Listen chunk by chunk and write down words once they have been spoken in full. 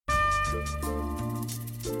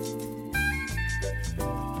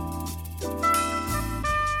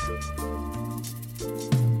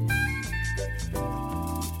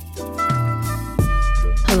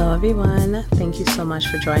Hello, everyone. Thank you so much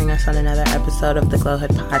for joining us on another episode of the Glowhood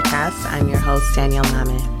Podcast. I'm your host, Danielle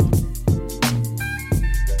Mame.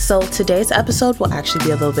 So today's episode will actually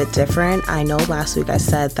be a little bit different. I know last week I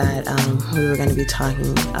said that we were going to be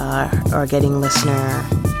talking or getting listener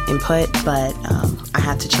input, but I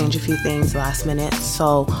had to change a few things last minute.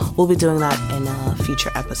 So we'll be doing that in a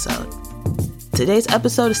future episode. Today's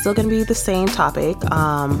episode is still going to be the same topic.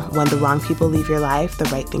 When the wrong people leave your life, the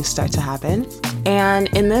right things start to happen. And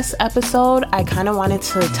in this episode, I kind of wanted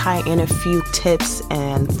to tie in a few tips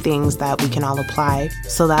and things that we can all apply.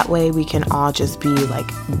 So that way we can all just be like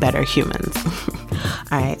better humans.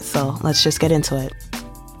 All right, so let's just get into it.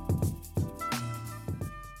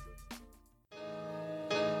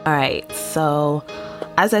 All right, so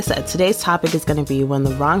as I said, today's topic is going to be when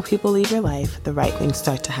the wrong people leave your life, the right things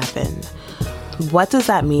start to happen. What does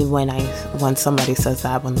that mean when somebody says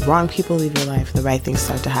that? When the wrong people leave your life, the right things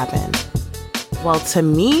start to happen? Well, to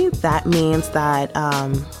me, that means that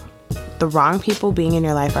the wrong people being in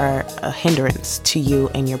your life are a hindrance to you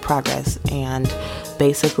and your progress. And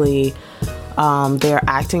basically, they're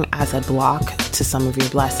acting as a block to some of your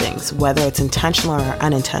blessings, whether it's intentional or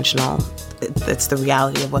unintentional. It's the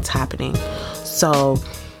reality of what's happening. So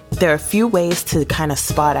there are a few ways to kind of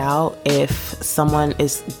spot out if someone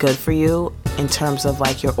is good for you in terms of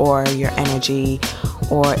like your aura, your energy,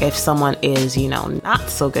 or if someone is, not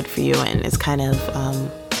so good for you and is kind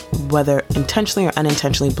of whether intentionally or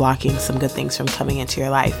unintentionally blocking some good things from coming into your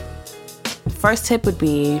life. First tip would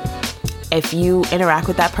be if you interact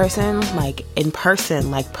with that person like in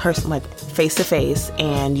person, like face to face,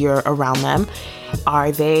 and you're around them,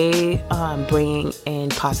 are they bringing in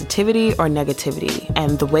positivity or negativity?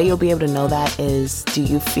 And the way you'll be able to know that is, do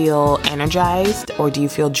you feel energized or do you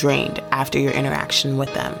feel drained after your interaction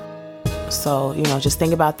with them? So, just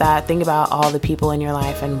think about that. Think about all the people in your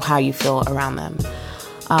life and how you feel around them.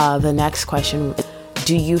 The next question,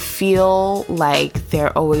 do you feel like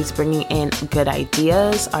they're always bringing in good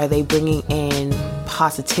ideas? Are they bringing in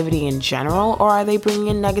positivity in general, or are they bringing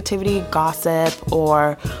in negativity, gossip,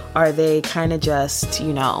 or are they kind of just,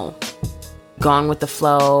 going with the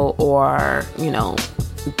flow, or,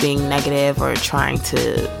 being negative or trying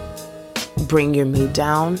to bring your mood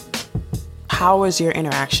down? How was your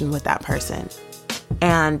interaction with that person?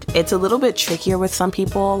 And it's a little bit trickier with some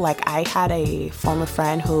people. Like, I had a former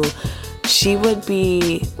friend who she would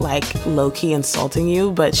be like low-key insulting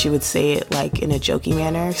you, but she would say it like in a jokey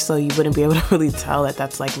manner, so you wouldn't be able to really tell that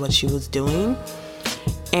that's like what she was doing.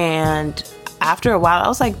 And after a while I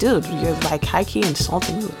was like, dude, you're like high-key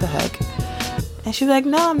insulting me, what the heck? And she'd be like,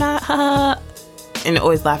 no, I'm not, and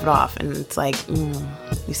always laugh it off. And it's like,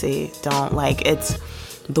 you see, don't, like, it's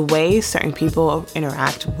the way certain people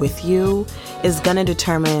interact with you is gonna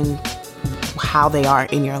determine how they are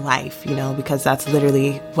in your life, because that's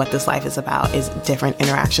literally what this life is about, is different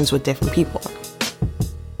interactions with different people.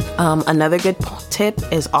 Another good tip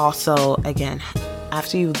is also, again,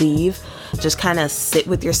 after you leave, just kind of sit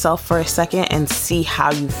with yourself for a second and see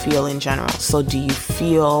how you feel in general. So do you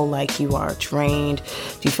feel like you are drained?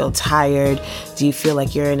 Do you feel tired? Do you feel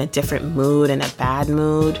like you're in a different mood, in a bad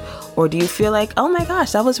mood? Or do you feel like, oh my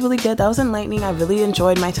gosh, that was really good, that was enlightening, I really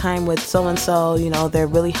enjoyed my time with so-and-so, they're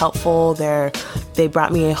really helpful, they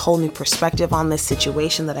brought me a whole new perspective on this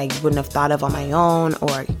situation that I wouldn't have thought of on my own,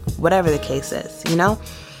 or whatever the case is,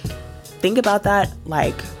 Think about that,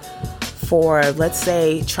 like, for, let's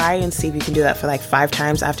say, try and see if you can do that for like 5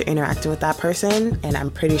 times after interacting with that person, and I'm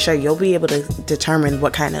pretty sure you'll be able to determine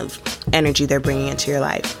what kind of energy they're bringing into your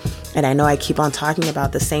life. And I know I keep on talking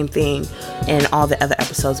about the same thing in all the other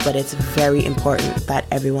episodes, but it's very important that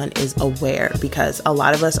everyone is aware, because a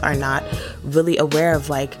lot of us are not really aware of,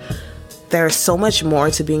 like, there's so much more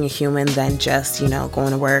to being a human than just,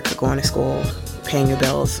 going to work, going to school, paying your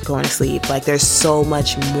bills, going to sleep. Like, there's so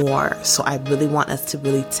much more. So I really want us to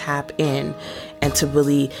really tap in and to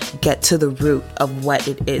really get to the root of what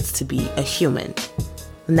it is to be a human.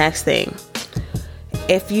 Next thing,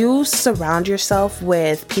 if you surround yourself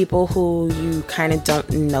with people who you kind of don't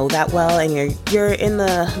know that well, and you're in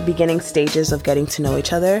the beginning stages of getting to know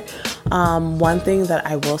each other, one thing that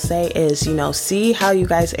I will say is, see how you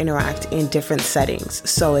guys interact in different settings.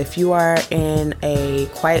 So if you are in a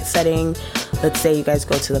quiet setting, let's say you guys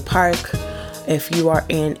go to the park. If you are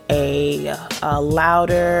in a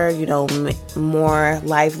louder, more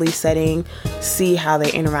lively setting, see how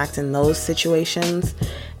they interact in those situations.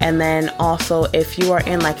 And then also if you are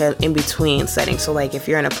in like an in-between setting, so like if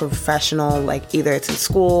you're in a professional, like either it's in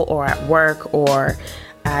school or at work or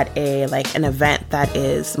at an event that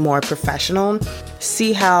is more professional,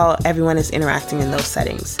 see how everyone is interacting in those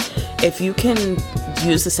settings. If you can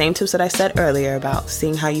use the same tips that I said earlier about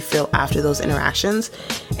seeing how you feel after those interactions.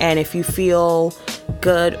 And if you feel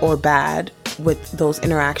good or bad with those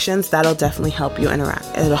interactions, that'll definitely help you interact.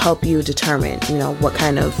 It'll help you determine, what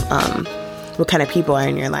kind of people are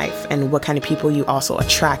in your life and what kind of people you also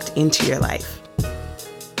attract into your life.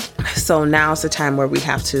 So now's the time where we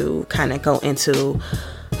have to kind of go into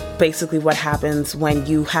basically what happens when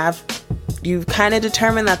you kind of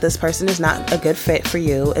determine that this person is not a good fit for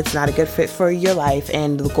you. It's not a good fit for your life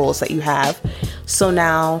and the goals that you have. So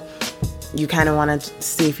now you kind of want to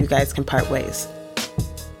see if you guys can part ways.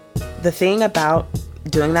 The thing about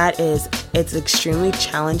doing that is it's extremely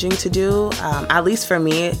challenging to do, at least for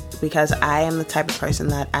me, because I am the type of person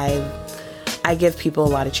that I give people a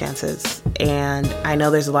lot of chances. And I know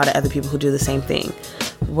there's a lot of other people who do the same thing,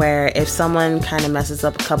 where if someone kind of messes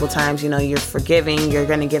up a couple times, you're forgiving, you're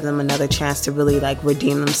going to give them another chance to really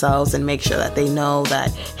redeem themselves and make sure that they know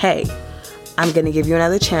that, hey, I'm going to give you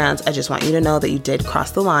another chance. I just want you to know that you did cross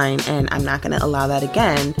the line and I'm not going to allow that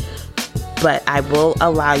again. But I will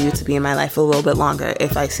allow you to be in my life a little bit longer.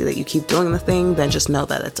 If I see that you keep doing the thing, then just know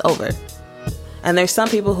that it's over. And there's some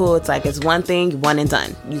people who it's one thing, one and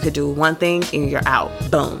done. You could do one thing and you're out.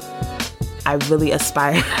 Boom. I really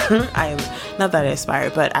aspire. Not that I aspire,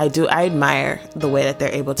 but I admire the way that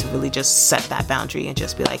they're able to really just set that boundary and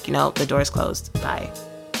just be like, the door's closed. Bye.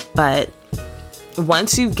 But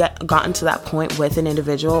once you've gotten to that point with an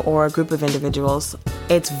individual or a group of individuals,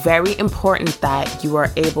 it's very important that you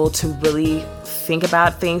are able to really think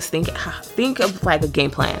about things, think of a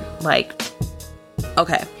game plan.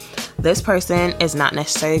 Okay, this person is not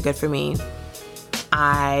necessarily good for me.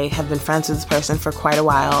 I have been friends with this person for quite a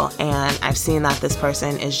while, and I've seen that this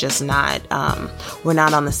person is just not, we're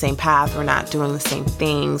not on the same path, we're not doing the same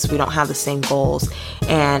things, we don't have the same goals,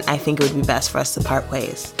 and I think it would be best for us to part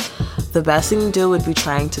ways. The best thing to do would be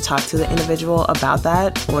trying to talk to the individual about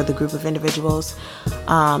that, or the group of individuals,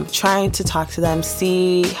 trying to talk to them,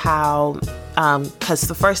 see how, because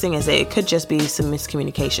the first thing is it could just be some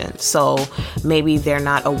miscommunication. So maybe they're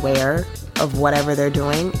not aware of whatever they're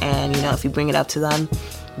doing, and if you bring it up to them,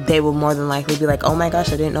 they will more than likely be like, oh my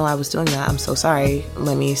gosh, I didn't know I was doing that, I'm so sorry,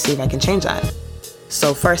 let me see if I can change that.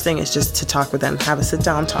 So first thing is just to talk with them, have a sit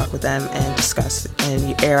down talk with them and discuss and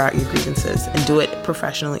you air out your grievances, and do it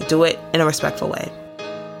professionally, do it in a respectful way.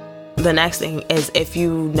 The next thing is, if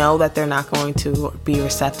you know that they're not going to be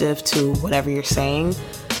receptive to whatever you're saying,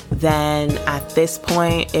 then at this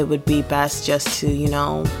point it would be best just to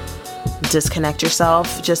disconnect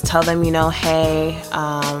yourself. Just tell them, hey,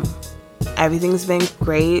 everything's been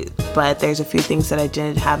great, but there's a few things that I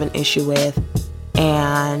did have an issue with,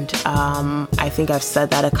 and I think I've said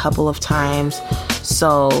that a couple of times.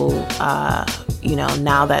 So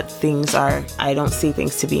now that I don't see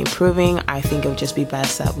things to be improving, I think it would just be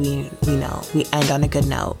best that we end on a good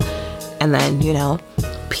note, and then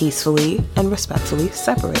peacefully and respectfully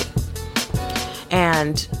separate.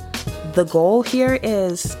 And the goal here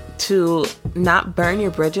is to not burn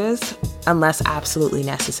your bridges unless absolutely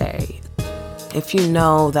necessary. If you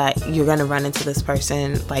know that you're going to run into this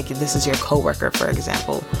person, like this is your coworker, for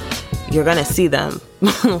example, you're going to see them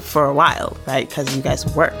for a while, right? Because you guys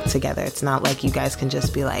work together. It's not like you guys can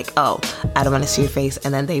just be like, oh, I don't want to see your face,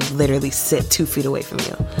 and then they literally sit 2 feet away from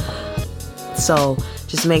you. So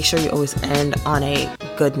just make sure you always end on a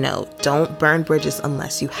good note. Don't burn bridges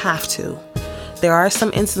unless you have to. There are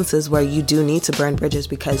some instances where you do need to burn bridges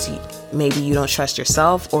because maybe you don't trust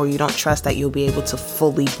yourself, or you don't trust that you'll be able to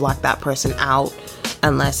fully block that person out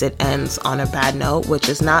unless it ends on a bad note, which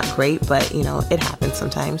is not great, but it happens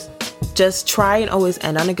sometimes. Just try and always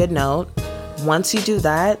end on a good note. Once you do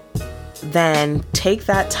that, then take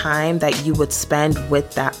that time that you would spend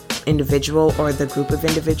with that individual or the group of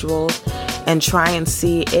individuals and try and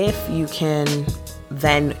see if you can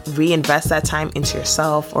then reinvest that time into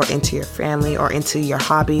yourself or into your family or into your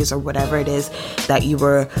hobbies or whatever it is that you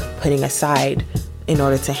were putting aside in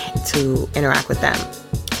order to interact with them.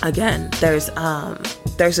 Again, there's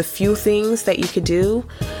a few things that you could do.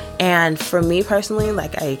 And for me personally,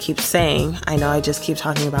 like I keep saying, I know I just keep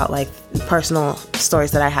talking about like personal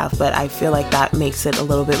stories that I have, but I feel like that makes it a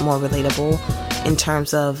little bit more relatable in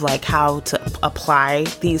terms of like how to apply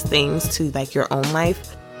these things to like your own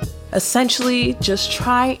life. Essentially, just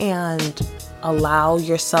try and allow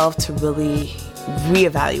yourself to really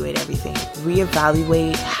reevaluate everything.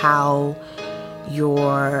 Reevaluate how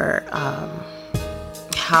your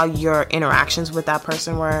interactions with that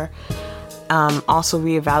person were. Also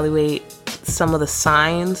reevaluate some of the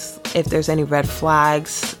signs, if there's any red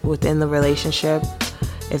flags within the relationship,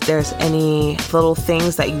 if there's any little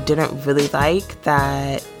things that you didn't really like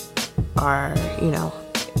that are,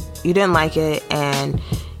 You didn't like it, and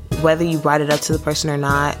whether you brought it up to the person or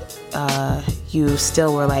not, you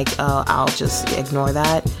still were like, oh, I'll just ignore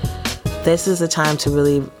that. This is the time to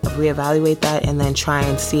really reevaluate that and then try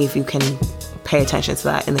and see if you can pay attention to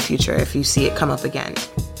that in the future if you see it come up again.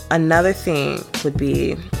 Another thing would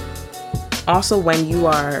be also when you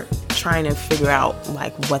are trying to figure out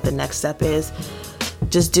like what the next step is,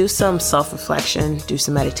 just do some self-reflection, do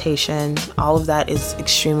some meditation. All of that is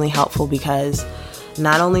extremely helpful because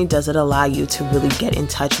not only does it allow you to really get in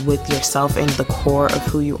touch with yourself and the core of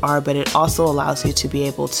who you are, but it also allows you to be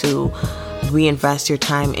able to reinvest your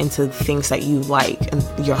time into things that you like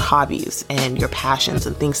and your hobbies and your passions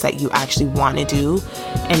and things that you actually want to do,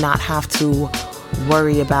 and not have to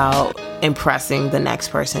worry about impressing the next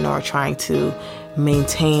person or trying to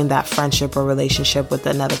maintain that friendship or relationship with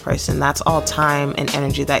another person. That's all time and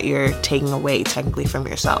energy that you're taking away technically from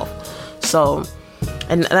yourself. So,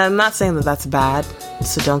 and I'm not saying that that's bad,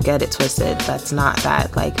 so don't get it twisted. That's not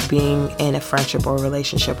bad. Like, being in a friendship or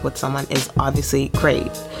relationship with someone is obviously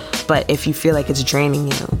great. But if you feel like it's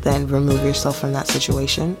draining you, then remove yourself from that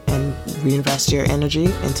situation and reinvest your energy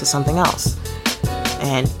into something else.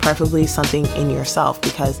 And preferably something in yourself,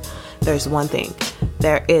 because there's one thing.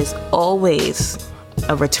 There is always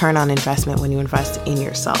a return on investment when you invest in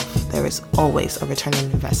yourself. There is always a return on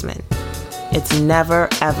investment. It's never,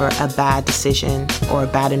 ever a bad decision or a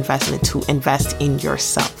bad investment to invest in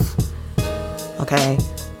yourself. Okay?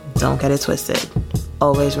 Don't get it twisted.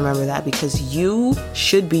 Always remember that, because you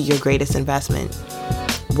should be your greatest investment.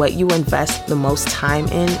 What you invest the most time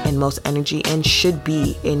in and most energy in should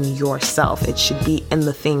be in yourself. It should be in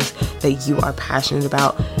the things that you are passionate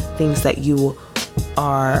about, things that you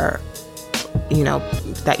are,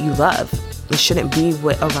 that you love. It shouldn't be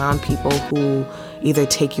around people who either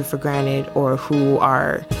take you for granted or who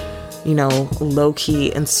are,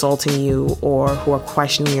 low-key insulting you, or who are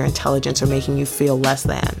questioning your intelligence or making you feel less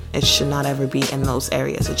than. It should not ever be in those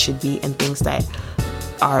areas. It should be in things that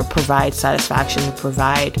provide satisfaction, and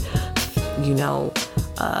provide,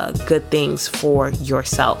 good things for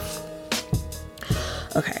yourself.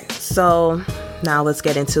 Okay, so now let's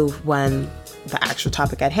get into the actual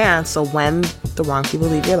topic at hand. So when the wrong people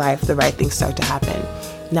leave your life, the right things start to happen.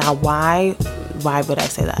 Now, why would I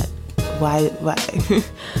say that? Why?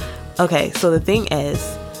 Okay, so the thing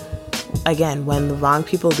is, again, when the wrong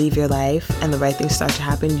people leave your life and the right things start to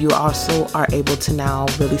happen, you also are able to now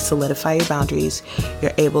really solidify your boundaries.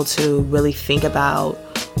 You're able to really think about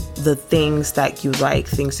the things that you like,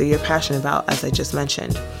 things that you're passionate about, as I just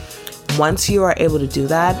mentioned. Once you are able to do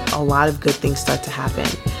that, a lot of good things start to happen,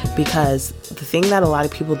 because the thing that a lot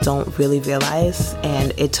of people don't really realize,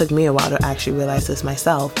 and it took me a while to actually realize this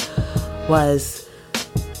myself, was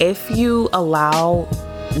if you allow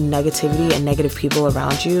negativity and negative people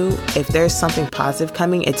around you, if there's something positive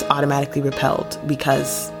coming, it's automatically repelled,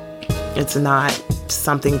 because it's not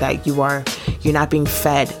something that you're not being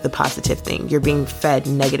fed the positive thing. You're being fed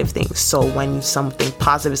negative things. So when something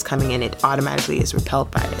positive is coming in, it automatically is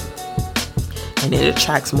repelled by it, and it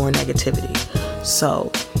attracts more negativity.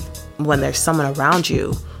 So when there's someone around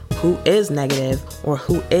you who is negative, or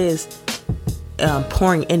who is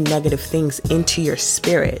pouring in negative things into your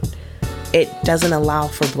spirit, it doesn't allow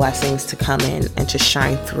for blessings to come in and to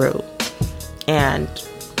shine through. And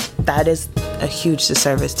that is a huge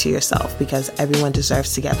disservice to yourself, because everyone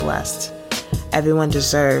deserves to get blessed. Everyone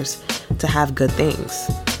deserves to have good things.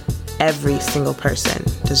 Every single person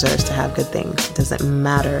deserves to have good things. It doesn't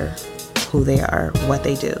matter who they are, what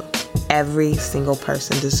they do. Every single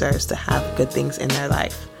person deserves to have good things in their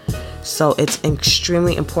life. So it's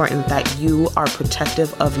extremely important that you are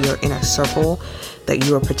protective of your inner circle, that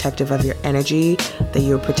you are protective of your energy, that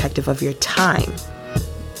you're protective of your time.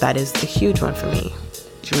 That is the huge one for me.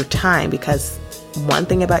 Your time, because one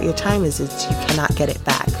thing about your time is you cannot get it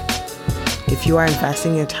back. If you are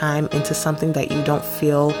investing your time into something that you don't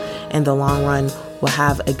feel in the long run will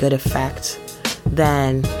have a good effect,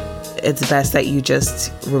 then it's best that you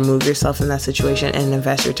just remove yourself from that situation and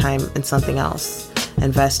invest your time in something else.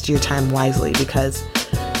 Invest your time wisely, because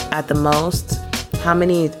at the most, how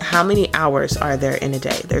many hours are there in a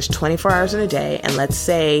day? There's 24 hours in a day, and let's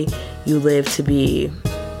say you live to be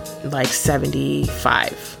like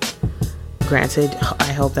 75. Granted,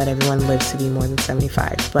 I hope that everyone lives to be more than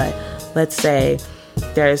 75, but let's say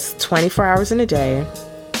there's 24 hours in a day,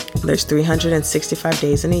 there's 365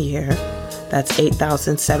 days in a year, that's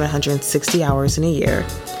 8,760 hours in a year,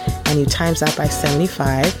 and you times that by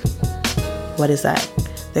 75, what is that?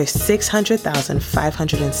 There's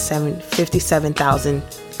 600,557,000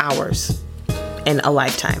 hours in a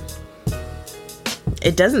lifetime.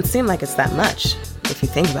 It doesn't seem like it's that much if if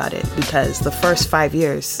you think about it, because the first 5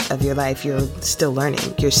 years of your life, you're still learning.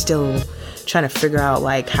 You're still trying to figure out,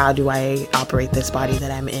 like, how do I operate this body that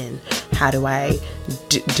I'm in? How do I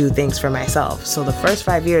do things for myself? So the first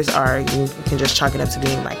 5 years you can just chalk it up to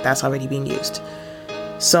being like, that's already being used.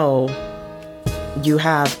 So you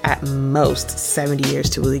have at most 70 years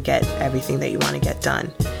to really get everything that you want to get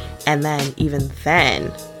done. And then even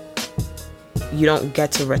then, you don't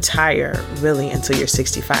get to retire really until you're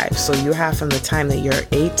 65. So you have from the time that you're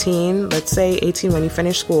 18, let's say 18 when you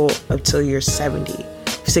finish school, until you're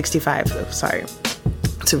 65,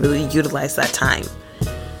 to really utilize that time.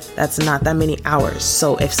 That's not that many hours.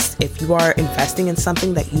 So if you are investing in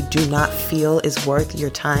something that you do not feel is worth your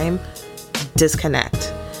time,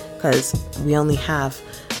 disconnect, because we only have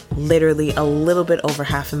literally a little bit over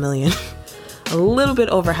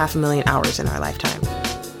 500,000 hours in our lifetime.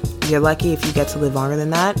 You're lucky if you get to live longer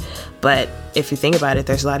than that, but if you think about it,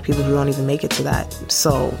 there's a lot of people who don't even make it to that.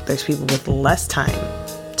 So there's people with less time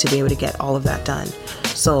to be able to get all of that done.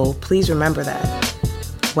 So please remember that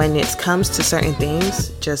when it comes to certain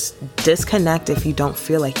things, just disconnect if you don't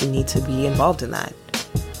feel like you need to be involved in that.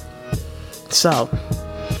 So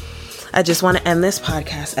I just want to end this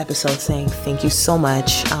podcast episode saying thank you so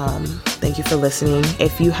much. Thank you for listening.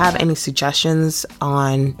 If you have any suggestions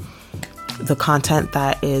on the content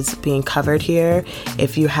that is being covered here,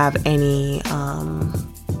 if you have any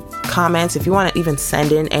comments, if you want to even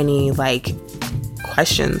send in any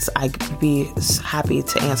questions, I'd be happy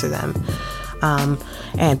to answer them.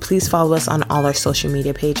 And please follow us on all our social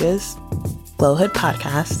media pages, Glowhood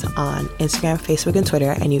Podcast, on Instagram, Facebook, and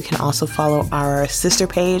Twitter. And you can also follow our sister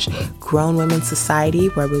page, Grown Women Society,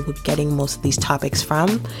 where we'll be getting most of these topics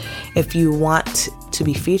from. If you want to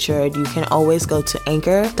be featured, you can always go to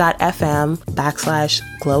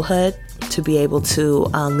anchor.fm/Glowhood to be able to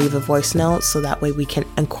leave a voice note, so that way we can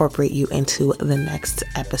incorporate you into the next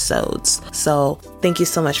episodes. So thank you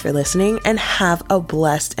so much for listening, and have a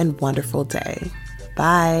blessed and wonderful day.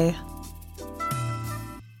 Bye.